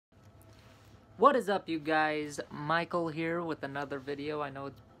What is up, you guys? Michael here with another video. I know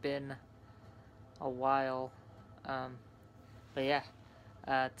it's been a while, but yeah,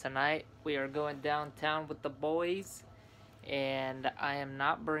 tonight we are going downtown with the boys, and I am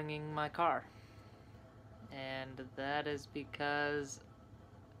not bringing my car, and that is because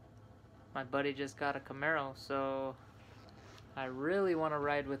my buddy just got a Camaro, so I really want to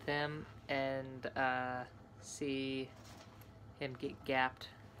ride with him and see him get gapped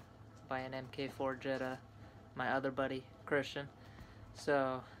by an Mk4 Jetta, my other buddy Christian.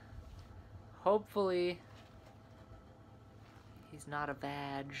 So hopefully he's not a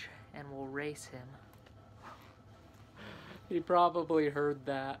vag and we'll race him. He probably heard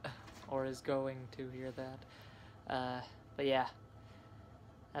that or is going to hear that. But yeah,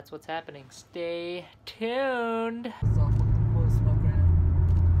 that's what's happening. Stay tuned.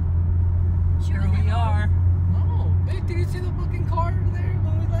 Here we are. Oh, hey, did you see the fucking car there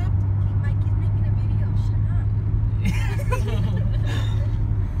when we left? Mikey's making a video, shut up.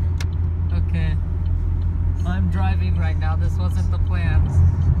 Okay. I'm driving right now. This wasn't the plan.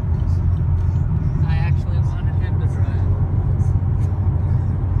 I actually wanted him to drive.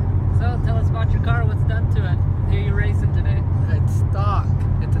 So, tell us about your car. What's done to it? Who are you racing today? It's stock.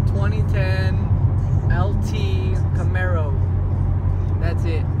 It's a 2010 LT Camaro. That's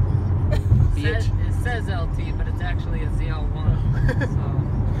it. It says LT, but it's actually a ZL1.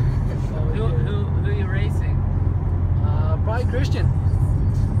 So, who are you racing? Probably Christian.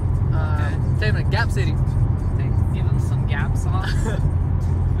 Okay. Taking it to Gap City. Give him some Gap songs.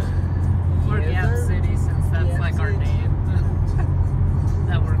 Or Yes, Gap sir. City, since that's Gap like our City. name.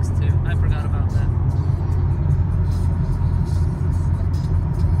 That works too. I forgot about that.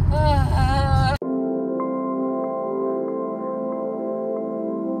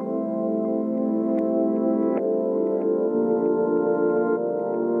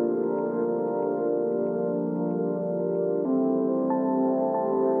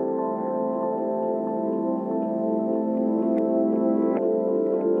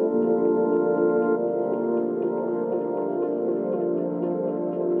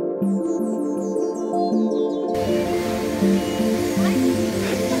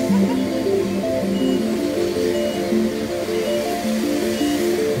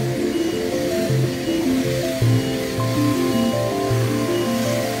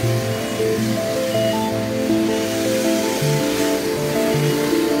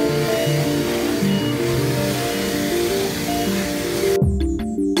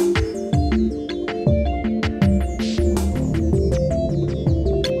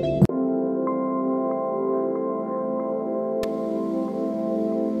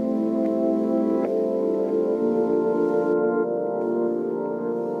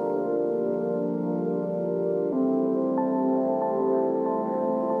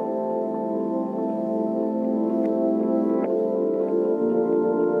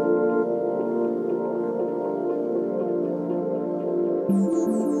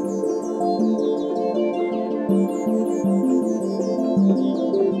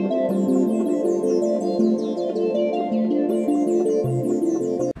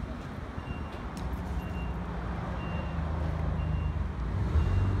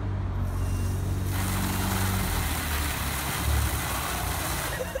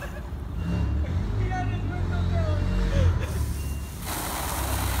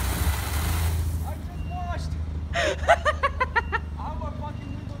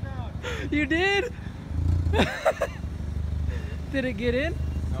 You did? Did it get in?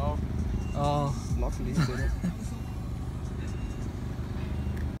 No. Oh. Luckily, it didn't.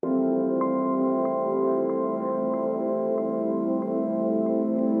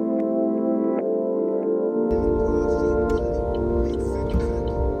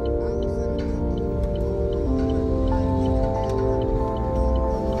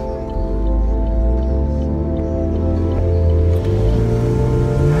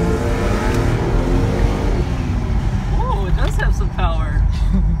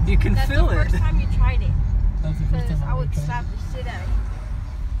 You can feel it. That's the first time you tried it. That's the first Because time I would tried slap the shit out of you.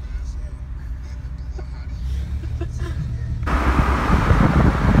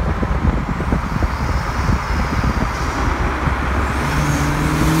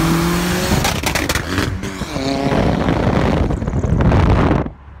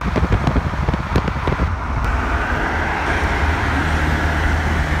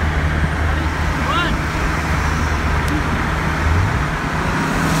 Run!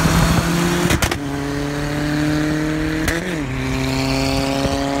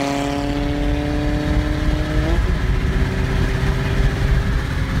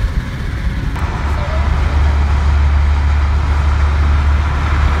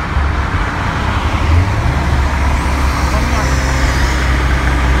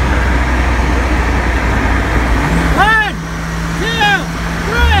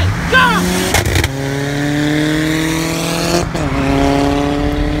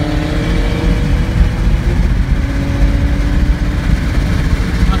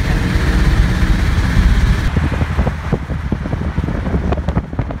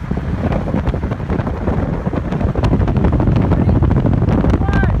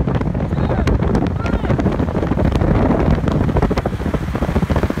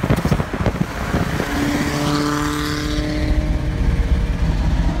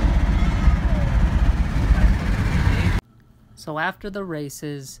 after the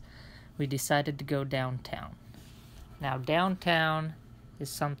races, we decided to go downtown. Now, downtown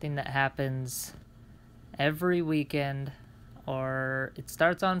is something that happens every weekend, or it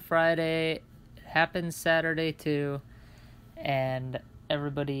starts on Friday, it happens Saturday too, and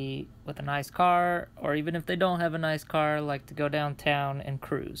everybody with a nice car, or even if they don't have a nice car, like to go downtown and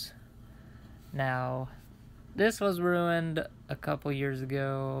cruise. Now, this was ruined a couple years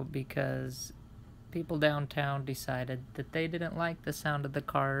ago because people downtown decided that they didn't like the sound of the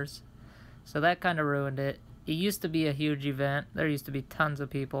cars, so that kind of ruined it. It used to be a huge event. There used to be tons of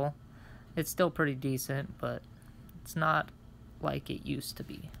people. It's still pretty decent, but it's not like it used to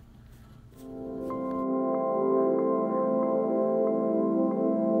be.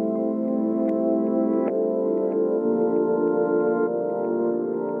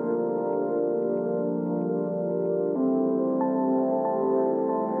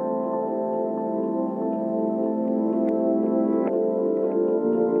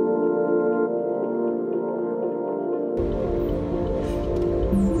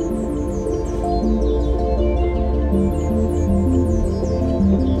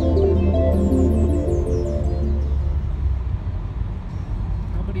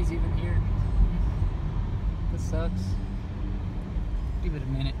 Nobody's even here. This sucks. Give it a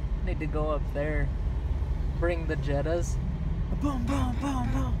minute. Need to go up there. Bring the Jettas. Boom, boom, boom,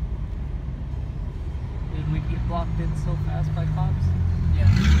 boom. Dude, we'd get blocked in so fast by cops. Yeah.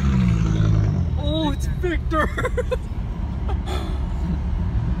 Oh, it's Victor!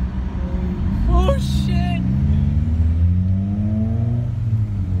 Oh shit!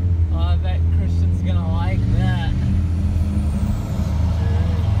 Oh, I bet Christian's gonna like that.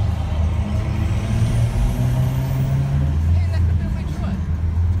 Hey, that could be my truck.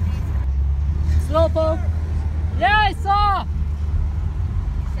 Slowpoke! Yeah, I saw!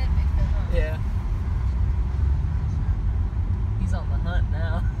 You said Victor, huh? Yeah. He's on the hunt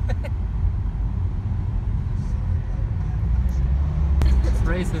now. Let's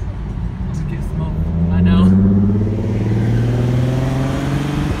race it. To get smoke. I know.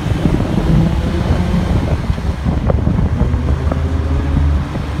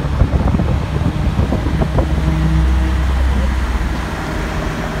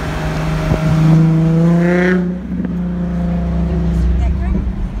 Victor?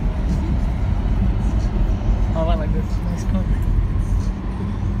 Oh, I like this. Nice car.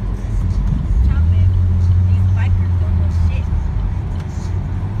 Chop it. These bikers don't know shit.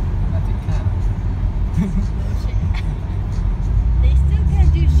 I think kind They still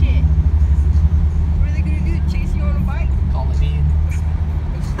can't do shit. What are they gonna do? Chase you on a bike? of call it in.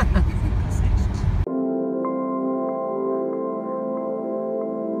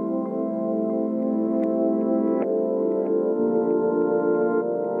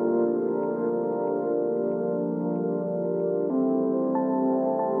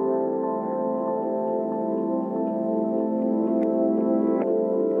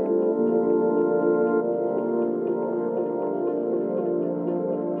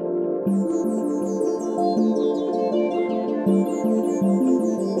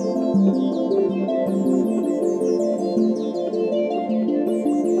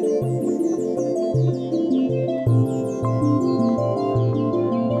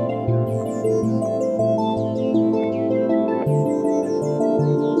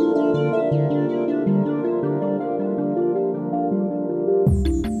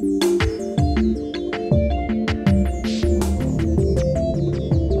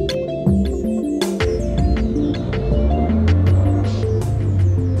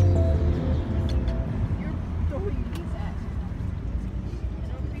 You're throwing these at me. I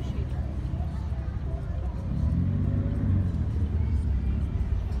don't appreciate that.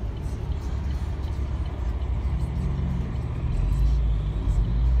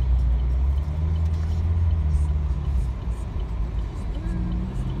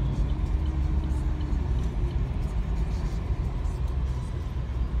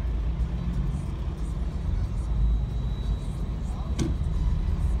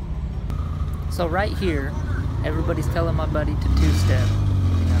 So right here, everybody's telling my buddy to two-step.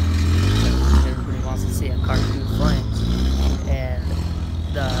 You know, everybody wants to see a car do flames. And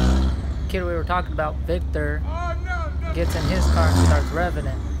the kid we were talking about, Victor, gets in his car and starts revving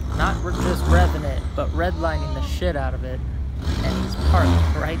it. Not just revving it, but redlining the shit out of it. And he's parked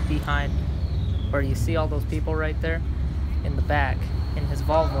right behind where you see all those people right there in the back in his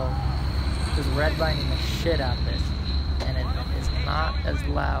Volvo. Just redlining the shit out of it. And it is not as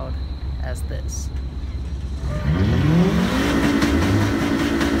loud as this.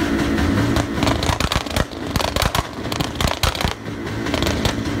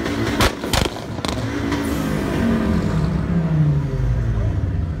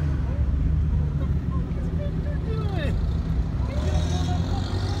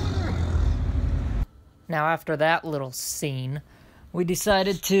 Now after that little scene, we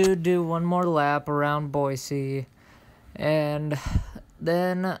decided to do one more lap around Boise, and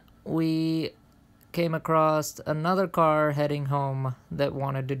then we came across another car heading home that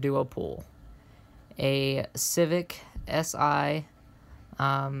wanted to do a pull. A Civic Si.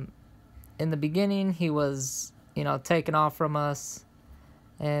 In the beginning, he was, taking off from us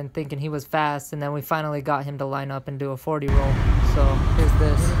and thinking he was fast, and then we finally got him to line up and do a 40 roll. So here's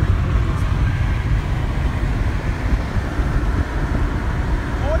this.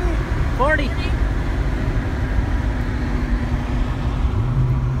 40.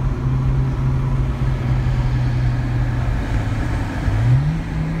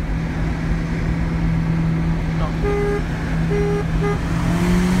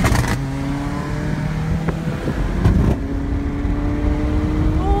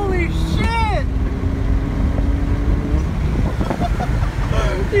 Holy shit!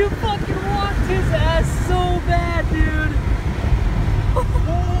 You fucking walked his ass so bad, dude.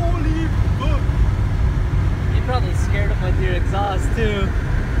 Holy fuck! You probably scared him with your exhaust too.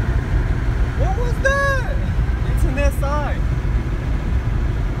 What was that? It's an SI.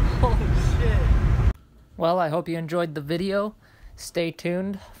 Holy shit. Well, I hope you enjoyed the video. Stay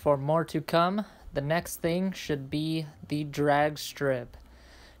tuned for more to come. The next thing should be the drag strip.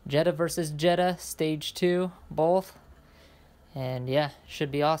 Jetta vs Jetta, stage 2, both. And yeah,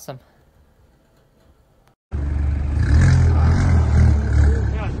 should be awesome. God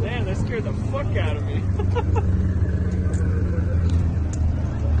damn, that scared the fuck out of me.